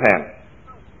did you repent?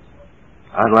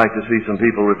 I'd like to see some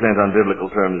people repent on biblical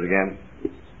terms again.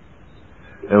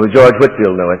 George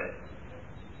Whitefield knew it.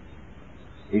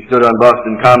 He stood on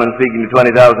Boston Common speaking to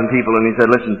 20,000 people, and he said,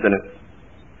 "Listen, sinners,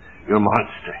 you're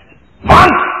monsters.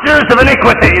 Monsters of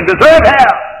iniquity, and deserve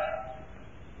hell.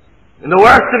 And the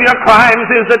worst of your crimes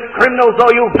is that, criminals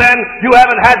though you've been, you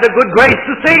haven't had the good grace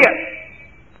to see it."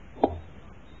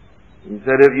 He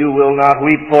said, "If you will not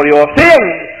weep for your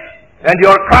sins and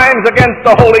your crimes against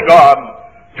the holy God,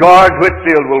 George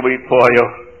Whitefield will weep for you."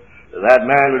 That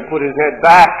man would put his head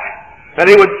back, and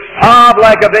he would sob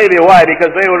like a baby. Why?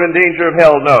 Because they were in danger of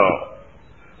hell? No.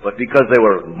 But because they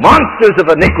were monsters of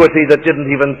iniquity that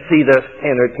didn't even see their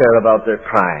sin or care about their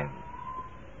crime.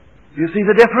 Do you see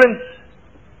the difference?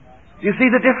 Do you see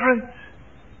the difference?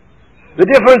 The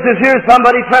difference is here's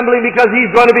somebody trembling because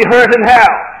he's going to be hurt in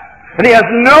hell. And he has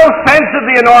no sense of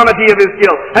the enormity of his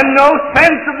guilt, and no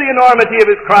sense of the enormity of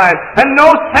his crime, and no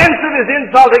sense of his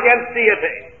insult against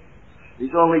deity.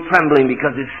 He's only trembling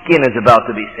because his skin is about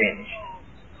to be singed.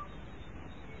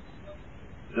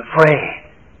 He's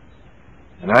afraid.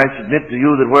 And I submit to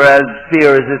you that whereas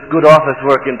fear is this good office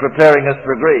work in preparing us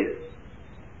for grace,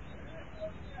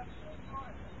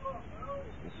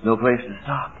 it's no place to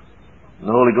stop.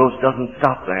 The Holy Ghost doesn't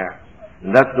stop there.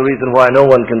 And that's the reason why no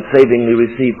one can savingly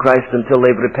receive Christ until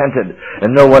they've repented.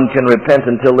 And no one can repent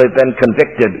until they've been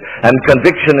convicted. And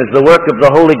conviction is the work of the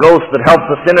Holy Ghost that helps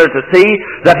a sinner to see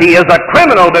that he is a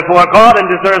criminal before God and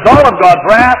deserves all of God's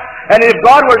wrath. And if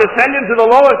God were to send him to the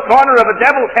lowest corner of a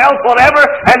devil's hell forever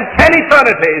and 10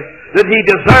 eternities, that he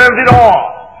deserved it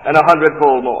all and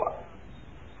 100-fold more.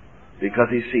 Because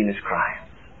he's seen his crimes.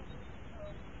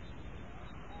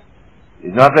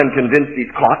 He's not been convinced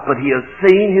he's caught, but he has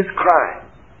seen his crime.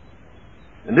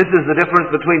 And this is the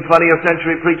difference between 20th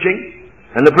century preaching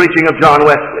and the preaching of John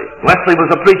Wesley. Wesley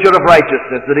was a preacher of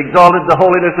righteousness that exalted the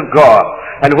holiness of God.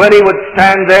 And when he would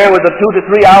stand there with the 2 to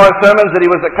 3 hour sermons that he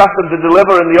was accustomed to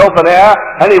deliver in the open air,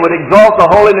 and he would exalt the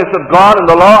holiness of God and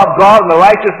the law of God and the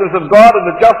righteousness of God and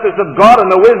the justice of God and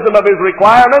the wisdom of his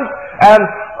requirements and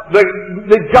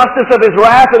the justice of his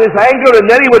wrath and his anger, and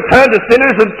then he would turn to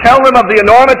sinners and tell them of the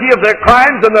enormity of their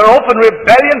crimes and their open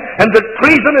rebellion and the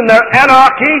treason and their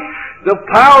anarchy. The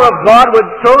power of God would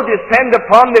so descend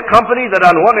upon the company that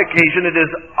on one occasion it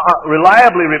is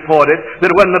reliably reported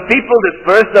that when the people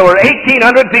dispersed, there were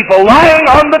 1,800 people lying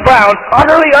on the ground,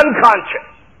 utterly unconscious,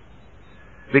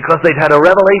 because they'd had a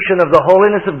revelation of the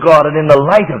holiness of God, and in the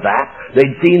light of that,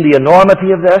 they'd seen the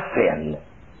enormity of their sin.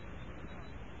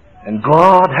 And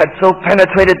God had so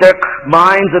penetrated their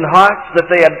minds and hearts that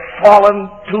they had fallen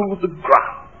to the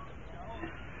ground.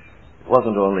 It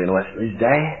wasn't only in Wesley's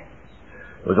day.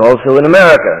 It was also in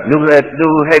America. New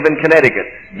Haven, Connecticut,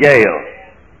 Yale.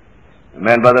 A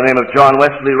man by the name of John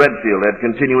Wesley Redfield had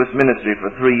continuous ministry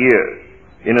for 3 years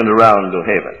in and around New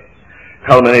Haven,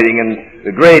 culminating in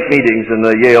the great meetings in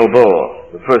the Yale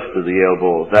Bowl, the first of the Yale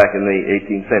Bowls back in the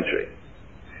 18th century.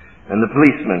 And the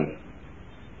policemen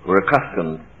were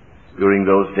accustomed during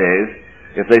those days,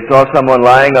 if they saw someone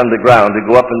lying on the ground, to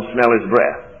go up and smell his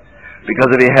breath.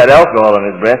 Because if he had alcohol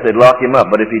in his breath, they'd lock him up.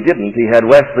 But if he didn't, he had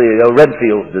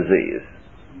Redfield's disease.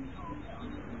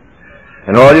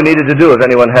 And all you needed to do if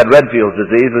anyone had Redfield's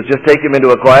disease was just take him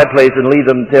into a quiet place and leave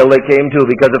them till they came to.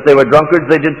 Because if they were drunkards,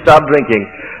 they did stop drinking.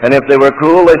 And if they were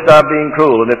cruel, they stopped being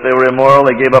cruel. And if they were immoral,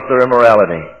 they gave up their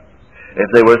immorality. If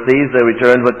they were thieves, they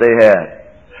returned what they had.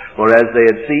 For as they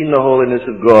had seen the holiness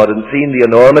of God and seen the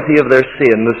enormity of their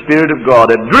sin, the Spirit of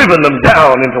God had driven them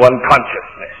down into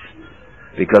unconsciousness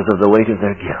because of the weight of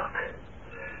their guilt.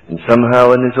 And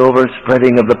somehow in this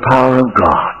overspreading of the power of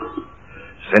God,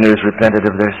 sinners repented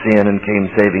of their sin and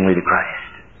came savingly to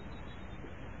Christ.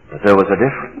 But there was a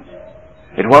difference.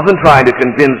 It wasn't trying to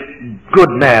convince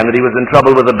good man that he was in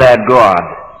trouble with a bad God,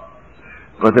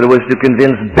 but that it was to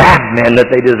convince bad men that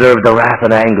they deserved the wrath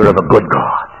and anger of a good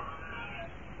God.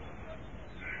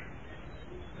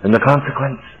 And the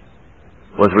consequence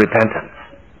was repentance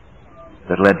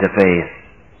that led to faith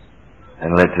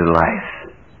and led to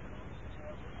life.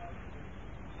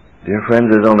 Dear friends,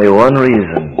 there's only one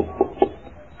reason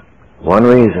One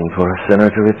reason for a sinner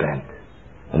to repent,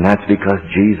 and that's because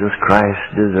Jesus Christ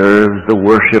deserves the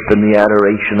worship and the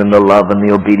adoration and the love and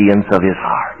the obedience of his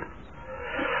heart.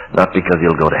 Not because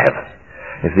he'll go to heaven.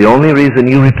 If the only reason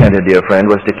you repented, dear friend,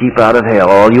 was to keep out of hell,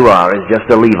 all you are is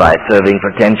just a Levite serving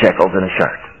for 10 shekels and a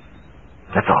shirt.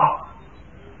 That's all.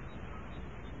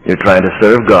 You're trying to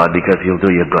serve God because he'll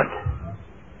do you good.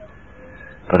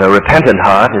 But a repentant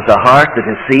heart is a heart that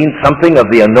has seen something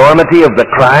of the enormity of the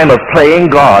crime of playing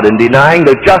God and denying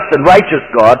the just and righteous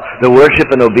God the worship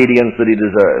and obedience that he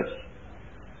deserves.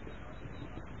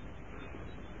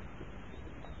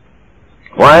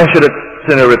 Why should a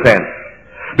sinner repent?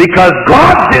 Because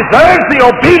God deserves the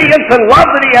obedience and love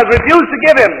that he has refused to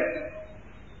give him.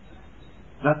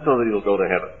 Not so that he'll go to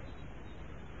heaven.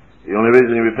 The only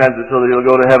reason he repents is so that he'll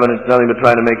go to heaven. It's nothing but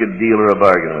trying to make a deal or a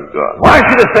bargain with God. Why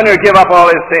should a sinner give up all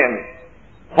his sins?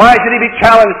 Why should he be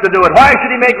challenged to do it? Why should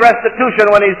he make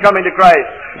restitution when he's coming to Christ?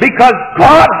 Because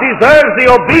God deserves the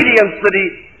obedience that he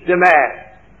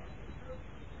demands.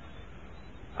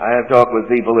 I have talked with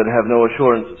people that have no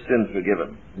assurance of sins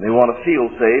forgiven. They want to feel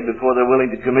saved before they're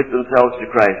willing to commit themselves to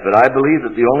Christ. But I believe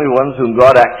that the only ones whom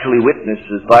God actually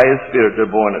witnesses by his Spirit are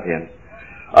born of him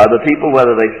are the people,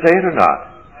 whether they say it or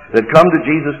not, that come to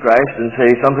Jesus Christ and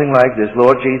say something like this: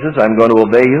 Lord Jesus, I'm going to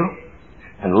obey you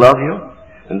and love you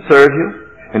and serve you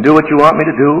and do what you want me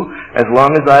to do as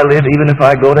long as I live, even if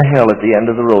I go to hell at the end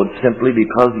of the road, simply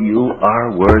because you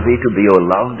are worthy to be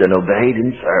loved and obeyed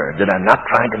and served, and I'm not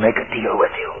trying to make a deal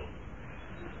with you.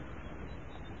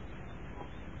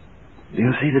 Do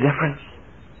you see the difference?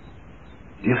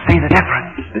 Do you see the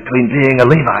difference between being a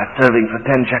Levite serving for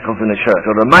 10 shekels in a shirt,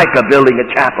 or a Micah building a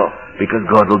chapel because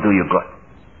God will do you good,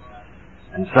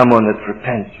 and someone that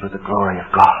repents for the glory of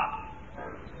God?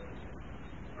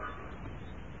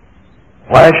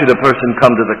 Why should a person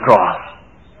come to the cross?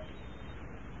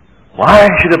 Why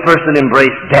should a person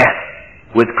embrace death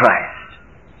with Christ?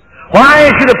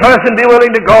 Why should a person be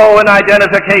willing to go in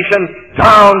identification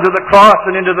down to the cross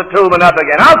and into the tomb and up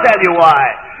again? I'll tell you why.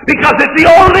 Because it's the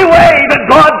only way that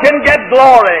God can get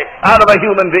glory out of a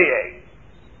human being.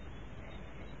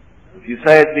 If you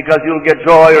say it's because you'll get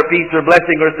joy or peace or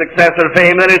blessing or success or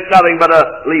fame, then it's nothing but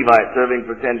a Levite serving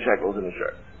for 10 shekels in a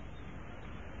shirt.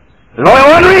 There's only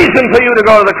one reason for you to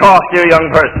go to the cross, dear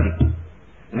young person.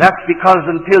 And that's because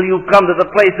until you come to the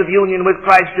place of union with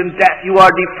Christ in death, you are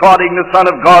defrauding the Son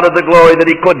of God of the glory that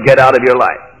he could get out of your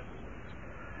life.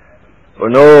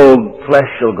 For no flesh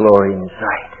shall glory in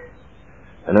sight.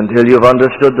 And until you've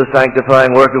understood the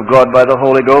sanctifying work of God by the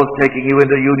Holy Ghost, taking you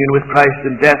into union with Christ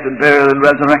in death and burial and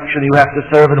resurrection, you have to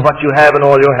serve in what you have, and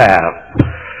all you have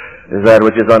is that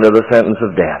which is under the sentence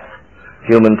of death.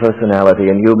 Human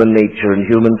personality and human nature and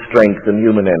human strength and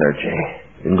human energy.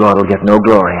 And God will get no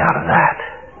glory out of that.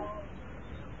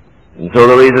 And so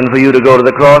the reason for you to go to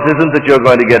the cross isn't that you're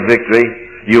going to get victory.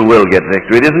 You will get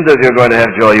victory. It isn't that you're going to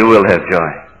have joy. You will have joy.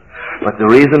 But the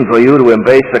reason for you to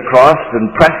embrace the cross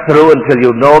and press through until you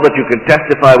know that you can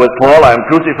testify with Paul, I am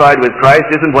crucified with Christ,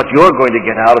 isn't what you're going to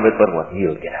get out of it, but what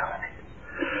he'll get out of it.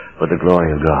 For the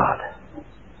glory of God.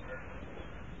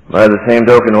 By the same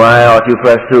token, why ought you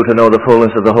press through to know the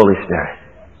fullness of the Holy Spirit?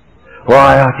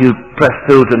 Why ought you press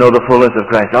through to know the fullness of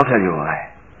Christ? I'll tell you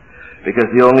why. Because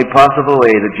the only possible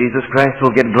way that Jesus Christ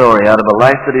will get glory out of a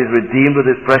life that is redeemed with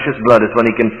his precious blood is when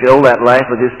he can fill that life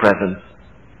with his presence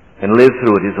and live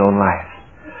through it his own life.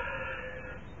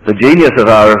 The genius of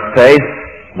our faith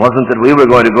wasn't that we were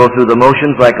going to go through the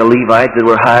motions like a Levite that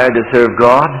were hired to serve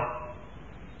God.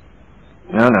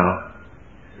 No.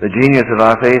 The genius of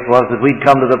our faith was that we'd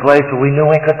come to the place where we knew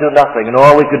we could do nothing, and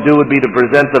all we could do would be to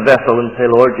present the vessel and say,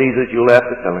 Lord Jesus, you'll have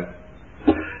to fill it.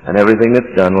 And everything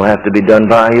that's done will have to be done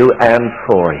by you and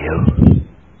for you.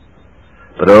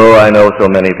 But I know so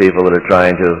many people that are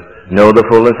trying to know the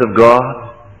fullness of God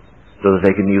so that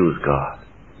they can use God.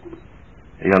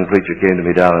 A young preacher came to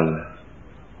me down in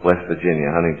West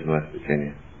Virginia, Huntington, West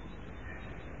Virginia.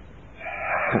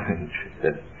 She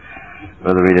said,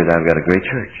 Brother Reidhead, I've got a great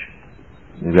church.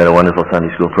 You've got a wonderful Sunday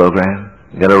school program.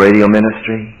 You've got a radio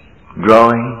ministry,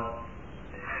 growing.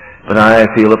 But I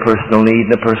feel a personal need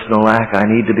and a personal lack. I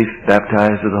need to be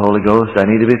baptized with the Holy Ghost. I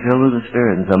need to be filled with the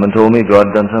Spirit. And someone told me God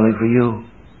had done something for you.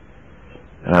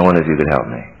 And I wondered if you could help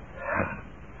me.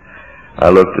 I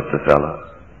looked at the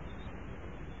fellow.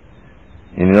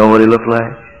 You know what he looked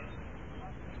like?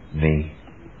 Me.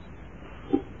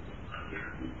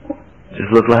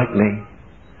 Just looked like me.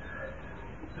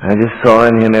 I just saw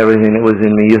in him everything that was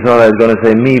in me. You thought I was going to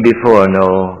say me before.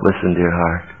 No, listen, dear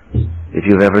heart. If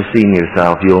you've ever seen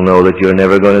yourself, you'll know that you're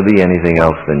never going to be anything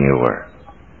else than you were.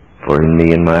 For in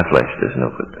me and my flesh there's no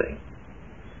good thing.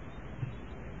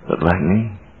 Look like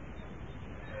me.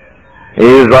 He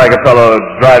was like a fellow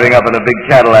driving up in a big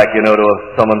Cadillac, you know, to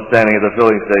someone standing at the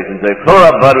filling station and say, "Fill her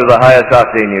up, bud, with the highest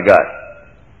octane you got."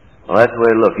 Well, that's the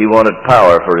way it looked. He wanted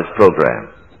power for his program.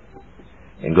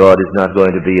 And God is not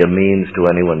going to be a means to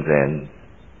anyone's end.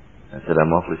 I said,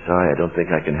 "I'm awfully sorry. I don't think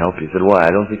I can help you." He said, "Why?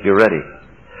 I don't think you're ready."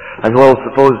 I said, "Well,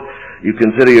 suppose you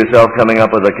consider yourself coming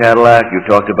up with a Cadillac. You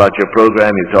talked about your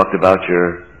program. You talked about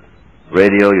your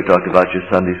radio. You talked about your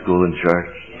Sunday school and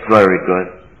church. Very good.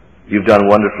 You've done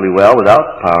wonderfully well without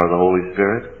the power of the Holy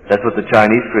Spirit." That's what the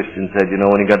Chinese Christian said, you know,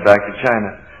 when he got back to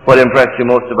China. "What impressed you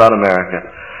most about America?"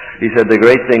 He said, "The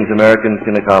great things Americans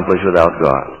can accomplish without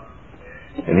God."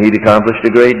 And he'd accomplished a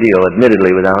great deal,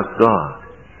 admittedly, without God.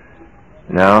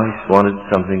 Now he's wanted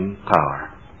something, power,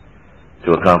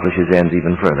 to accomplish his ends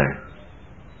even further.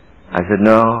 I said,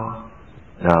 no.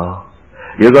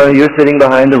 You're sitting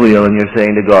behind the wheel and you're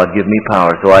saying to God, "Give me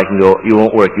power so I can go." You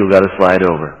won't work, you've got to slide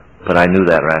over. But I knew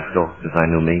that rascal, because I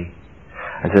knew me.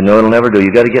 I said, "No, it'll never do.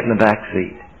 You've got to get in the back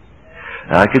seat."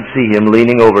 Now, I could see him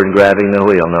leaning over and grabbing the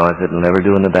wheel. No, I said, "It'll never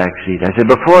do in the back seat." I said,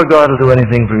 "Before God will do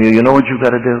anything from you, you know what you've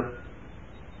got to do?"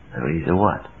 He said,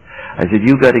 "What?" I said,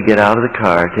 "You've got to get out of the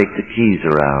car, take the keys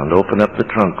around, open up the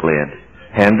trunk lid,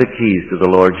 hand the keys to the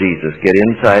Lord Jesus, get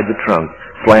inside the trunk,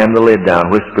 slam the lid down,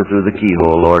 whisper through the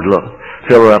keyhole, 'Lord, look,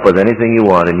 fill her up with anything you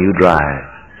want, and you drive.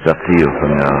 It's up to you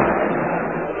from now on.'"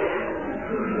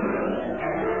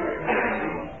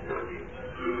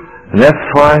 And that's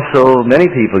why so many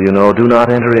people, you know, do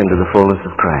not enter into the fullness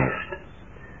of Christ.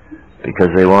 Because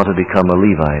they want to become a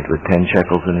Levite with 10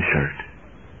 shekels in a shirt.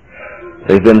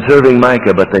 They've been serving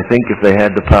Micah, but they think if they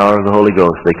had the power of the Holy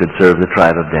Ghost, they could serve the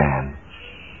tribe of Dan.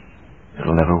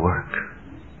 It'll never work.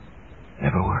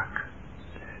 Never work.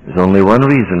 There's only one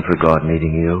reason for God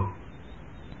needing you,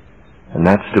 and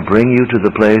that's to bring you to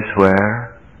the place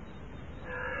where,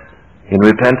 in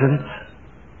repentance,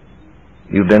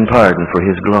 you've been pardoned for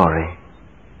His glory,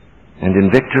 and in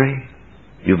victory,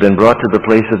 you've been brought to the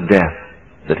place of death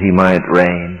that He might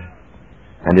reign,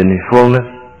 and in His fullness,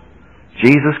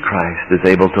 Jesus Christ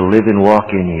is able to live and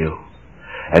walk in you.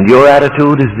 And your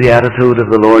attitude is the attitude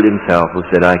of the Lord Himself, who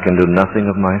said, "I can do nothing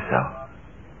of myself.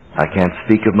 I can't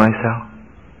speak of myself.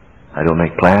 I don't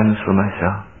make plans for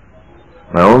myself.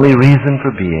 My only reason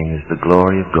for being is the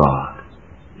glory of God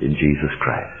in Jesus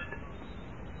Christ."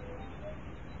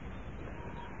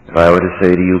 If I were to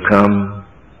say to you, "Come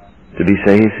to be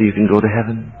saved so you can go to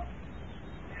heaven.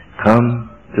 Come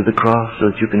to the cross so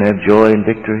that you can have joy and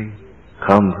victory.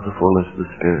 Come to the fullness of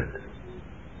the Spirit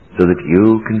so that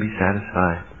you can be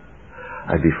satisfied,"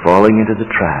 I'd be falling into the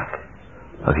trap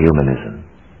of humanism.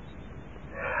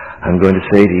 I'm going to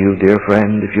say to you, dear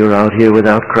friend, if you're out here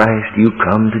without Christ, you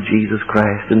come to Jesus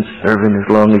Christ and serve Him as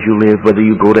long as you live, whether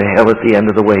you go to hell at the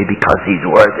end of the way, because He's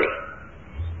worthy.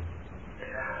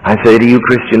 I say to you,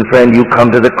 Christian friend, you come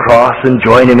to the cross and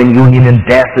join Him in union in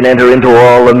death and enter into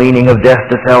all the meaning of death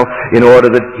to self in order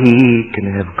that He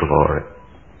can have glory.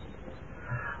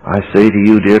 I say to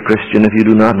you, dear Christian, if you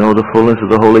do not know the fullness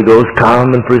of the Holy Ghost,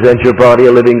 come and present your body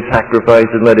a living sacrifice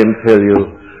and let Him fill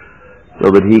you so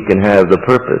that He can have the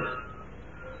purpose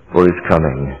for His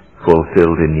coming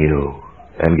fulfilled in you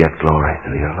and get glory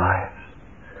through your life.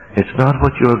 It's not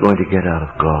what you're going to get out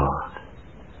of God.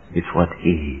 It's what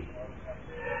He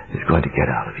is going to get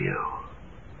out of you.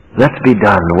 Let's be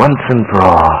done once and for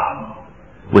all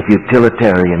with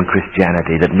utilitarian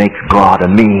Christianity that makes God a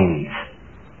means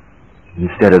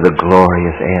instead of the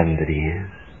glorious end that He is.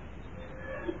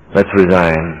 Let's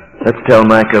resign. Let's tell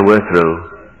Micah we're through.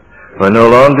 We're no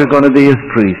longer going to be His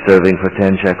priest serving for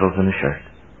 10 shekels and a shirt.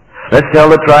 Let's tell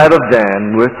the tribe of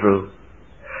Dan we're through.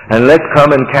 And let's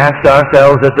come and cast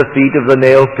ourselves at the feet of the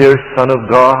nail-pierced Son of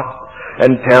God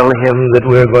and tell Him that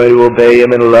we're going to obey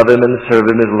Him and love Him and serve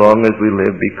Him as long as we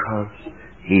live, because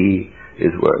He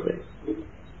is worthy.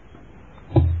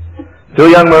 2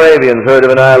 young Moravians heard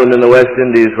of an island in the West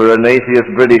Indies where an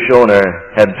atheist British owner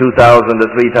had 2,000 to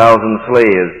 3,000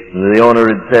 slaves. And the owner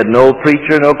had said, "No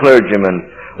preacher, no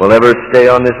clergyman will ever stay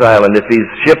on this island. If he's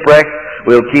shipwrecked,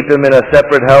 we'll keep him in a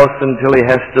separate house until he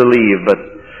has to leave, but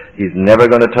he's never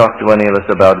going to talk to any of us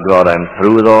about God. I'm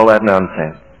through with all that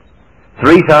nonsense."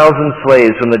 3,000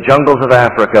 slaves from the jungles of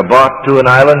Africa brought to an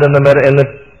island in the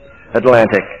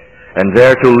Atlantic, and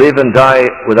there to live and die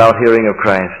without hearing of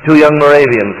Christ. 2 young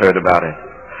Moravians heard about it.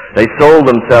 They sold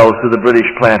themselves to the British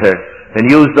planter and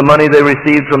used the money they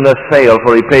received from their sale,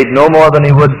 for he paid no more than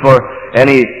he would for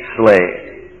any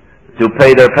slave, to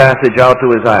pay their passage out to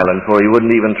his island, for he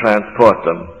wouldn't even transport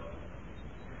them.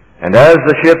 And as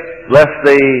the ship left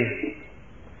the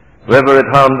river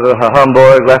at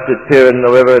Hamburg, left its pier in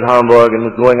the river at Hamburg, and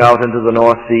was going out into the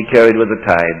North Sea, carried with the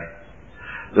tide,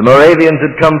 The Moravians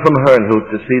had come from Herrnhut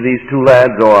to see these two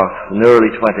lads off in the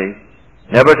early 20s,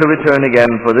 never to return again,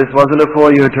 for this wasn't a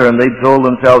 4-year term. They'd sold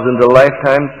themselves into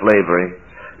lifetime slavery,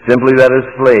 simply that as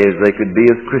slaves they could be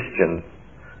as Christians,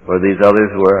 for these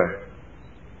others were.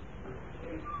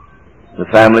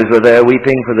 The families were there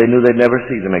weeping, for they knew they'd never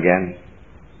see them again.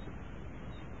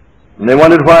 And they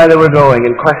wondered why they were going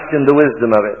and questioned the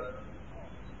wisdom of it.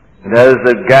 And as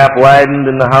the gap widened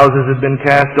and the houses had been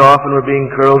cast off and were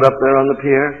being curled up there on the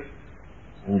pier,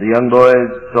 and the young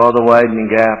boys saw the widening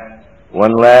gap,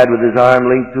 one lad with his arm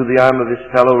linked through the arm of his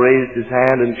fellow raised his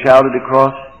hand and shouted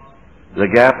across the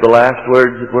gap the last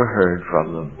words that were heard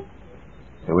from them.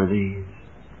 They were these: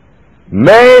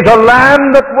 "May the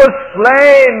Lamb that was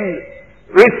slain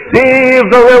receive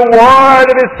the reward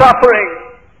of his suffering."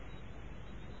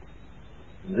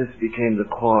 And this became the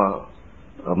core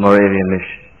of Moravian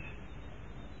mission.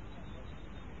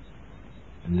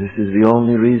 And this is the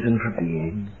only reason for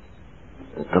being,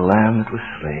 that the Lamb that was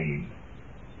slain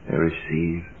may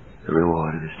receive the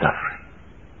reward of his suffering.